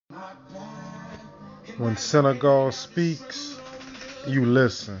When Senegal speaks, you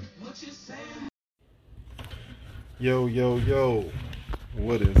listen. Yo, yo, yo.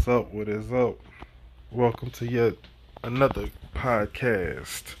 What is up? What is up? Welcome to yet another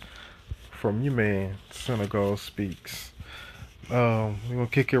podcast from your man, Senegal Speaks. We're going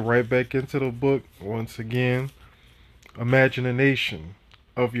to kick it right back into the book once again. Imagine a nation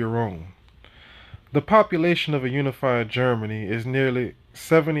of your own. The population of a unified Germany is nearly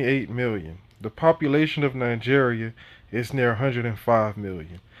 78 million. The population of Nigeria is near 105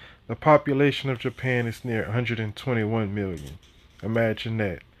 million. The population of Japan is near 121 million. Imagine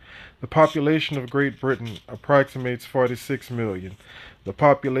that. The population of Great Britain approximates 46 million. The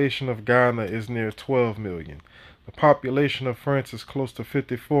population of Ghana is near 12 million. The population of France is close to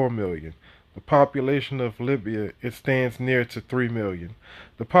 54 million. The population of Libya, it stands near to 3 million.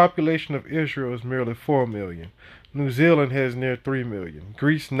 The population of Israel is merely 4 million. New Zealand has near 3 million.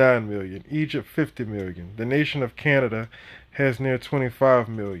 Greece 9 million. Egypt 50 million. The nation of Canada has near 25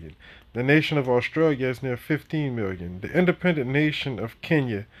 million. The nation of Australia has near 15 million. The independent nation of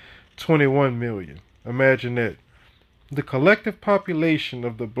Kenya, 21 million. Imagine that. The collective population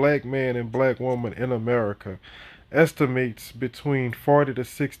of the black man and black woman in America estimates between 40 to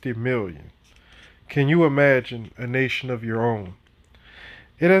 60 million. Can you imagine a nation of your own?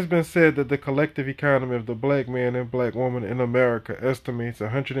 It has been said that the collective economy of the black man and black woman in America estimates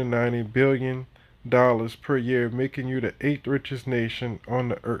 $190 billion per year, making you the 8th richest nation on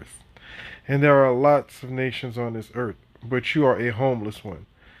the earth. And there are lots of nations on this earth, but you are a homeless one.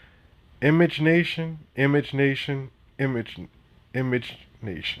 Image nation, image nation, image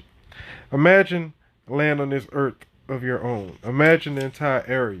nation. Imagine land on this earth of your own. Imagine the entire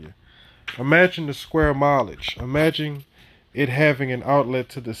area. Imagine the square mileage. Imagine it having an outlet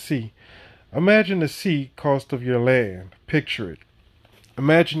to the sea. Imagine the sea cost of your land. Picture it.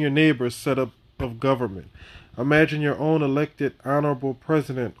 Imagine your neighbor's setup of government. Imagine your own elected honorable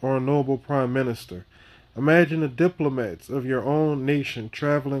president or noble prime minister. Imagine the diplomats of your own nation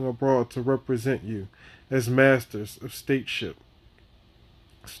traveling abroad to represent you as masters of statesmanship.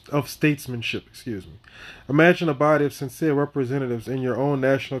 Imagine a body of sincere representatives in your own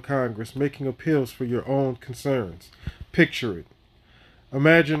national Congress making appeals for your own concerns. Picture it.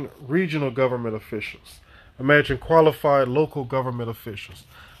 Imagine regional government officials. Imagine qualified local government officials,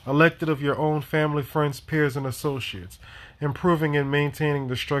 elected of your own family, friends, peers, and associates, improving and maintaining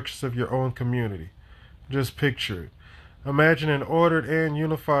the structures of your own community. Just picture it. Imagine an ordered and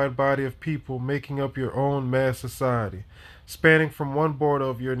unified body of people making up your own mass society, spanning from one border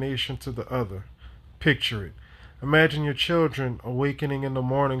of your nation to the other. Picture it. Imagine your children awakening in the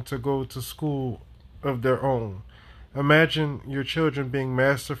morning to go to school of their own. Imagine your children being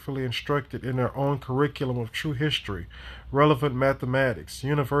masterfully instructed in their own curriculum of true history, relevant mathematics,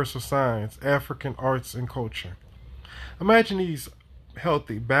 universal science, African arts, and culture. Imagine these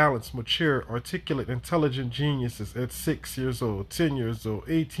healthy, balanced, mature, articulate, intelligent geniuses at 6 years old, 10 years old,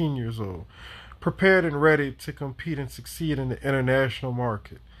 18 years old, prepared and ready to compete and succeed in the international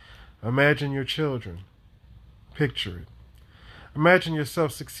market. Imagine your children. Picture it. Imagine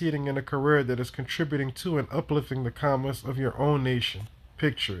yourself succeeding in a career that is contributing to and uplifting the commerce of your own nation.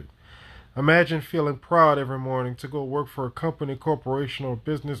 Picture it. Imagine feeling proud every morning to go work for a company, corporation, or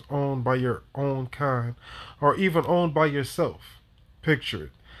business owned by your own kind, or even owned by yourself. Picture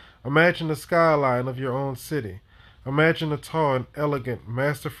it. Imagine the skyline of your own city. Imagine the tall and elegant,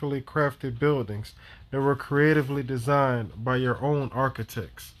 masterfully crafted buildings that were creatively designed by your own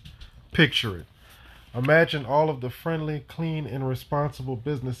architects. Picture it. Imagine all of the friendly, clean, and responsible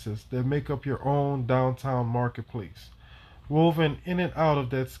businesses that make up your own downtown marketplace, woven in and out of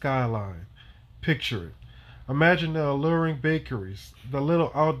that skyline. Picture it. Imagine the alluring bakeries, the little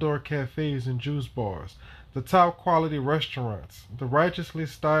outdoor cafes and juice bars, the top quality restaurants, the righteously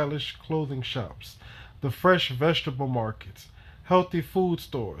stylish clothing shops, the fresh vegetable markets, healthy food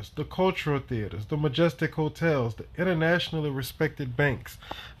stores, the cultural theaters, the majestic hotels, the internationally respected banks,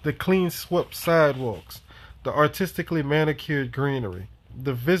 the clean swept sidewalks, the artistically manicured greenery,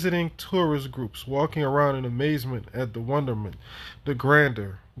 the visiting tourist groups walking around in amazement at the wonderment, the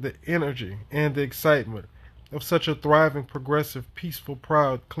grandeur, the energy, and the excitement of such a thriving, progressive, peaceful,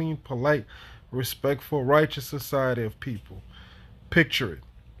 proud, clean, polite, respectful, righteous society of people. Picture it.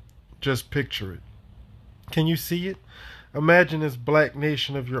 Just picture it. Can you see it? Imagine this black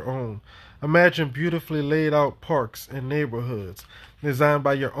nation of your own. Imagine beautifully laid out parks and neighborhoods designed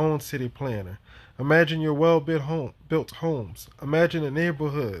by your own city planner. Imagine your well-built homes. Imagine the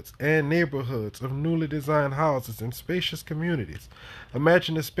neighborhoods of newly designed houses and spacious communities.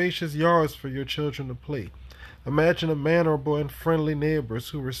 Imagine the spacious yards for your children to play. Imagine a mannerable and friendly neighbors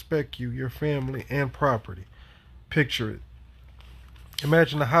who respect you, your family, and property. Picture it.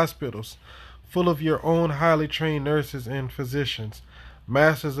 Imagine the hospitals full of your own highly trained nurses and physicians,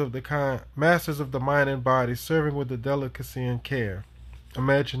 masters of the mind and body, serving with the delicacy and care.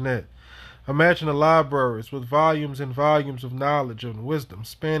 Imagine that. Imagine the libraries with volumes and volumes of knowledge and wisdom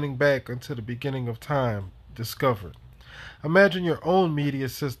spanning back until the beginning of time discovered. Imagine your own media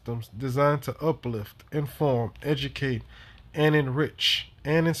systems designed to uplift, inform, educate, and enrich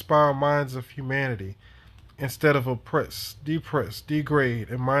and inspire minds of humanity instead of oppress, depress, degrade,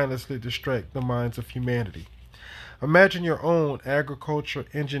 and mindlessly distract the minds of humanity. Imagine your own agricultural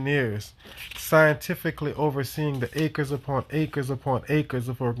engineers scientifically overseeing the acres upon acres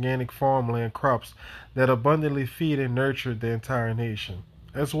of organic farmland crops that abundantly feed and nurture the entire nation,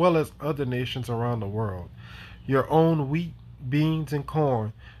 as well as other nations around the world. Your own wheat, beans, and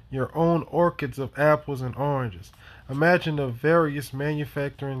corn, your own orchards of apples and oranges. Imagine the various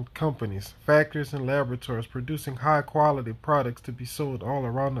manufacturing companies, factories, and laboratories producing high quality products to be sold all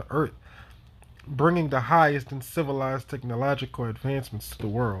around the earth, bringing the highest in civilized technological advancements to the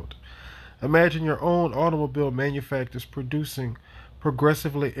world. Imagine your own automobile manufacturers producing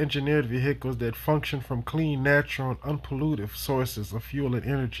progressively engineered vehicles that function from clean, natural, and unpolluted sources of fuel and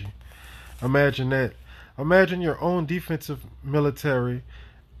energy. Imagine that. Imagine your own defensive military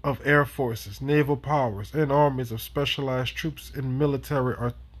of air forces, naval powers, and armies of specialized troops and military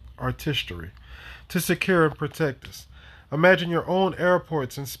artillery to secure and protect us. Imagine your own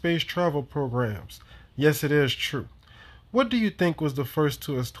airports and space travel programs. Yes, it is true. What do you think was the first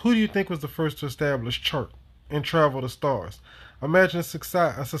to who do you think was the first to establish chart and travel the stars? Imagine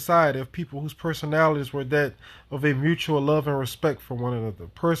a society of people whose personalities were that of a mutual love and respect for one another,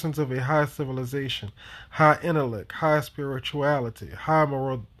 persons of a high civilization, high intellect, high spirituality, high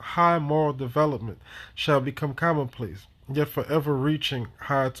moral development shall become commonplace, yet forever reaching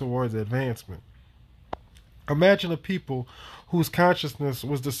high towards advancement. Imagine a people whose consciousness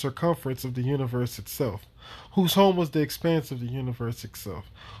was the circumference of the universe itself, whose home was the expanse of the universe itself,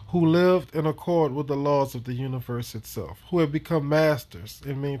 who lived in accord with the laws of the universe itself, who had become masters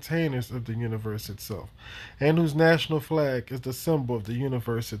and maintainers of the universe itself, and whose national flag is the symbol of the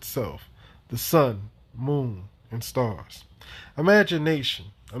universe itself, the sun, moon, and stars. Imagination,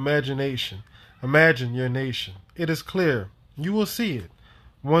 imagination, imagine your nation. It is clear. You will see it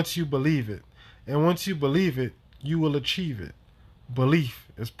once you believe it. And once you believe it, you will achieve it. Belief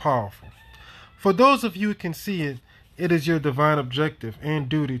is powerful. For those of you who can see it, it is your divine objective and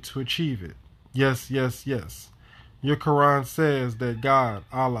duty to achieve it. Yes, yes, yes. Your Quran says that God,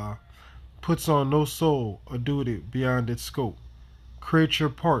 Allah, puts on no soul a duty beyond its scope. Create your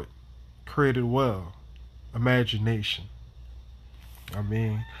part. Create it well. Imagination.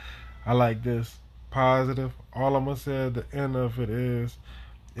 I like this. Positive. All I'm going to say at the end of it is,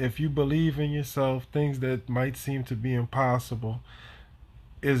 if you believe in yourself, things that might seem to be impossible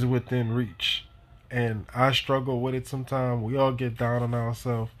is within reach. And I struggle with it sometimes. We all get down on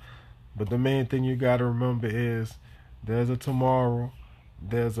ourselves. But the main thing you got to remember is there's a tomorrow,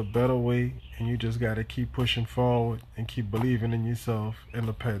 there's a better way, and you just got to keep pushing forward and keep believing in yourself and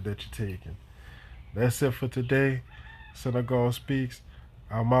the path that you're taking. That's it for today. Senegal Speaks.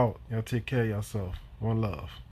 I'm out. Y'all take care of yourself. One love.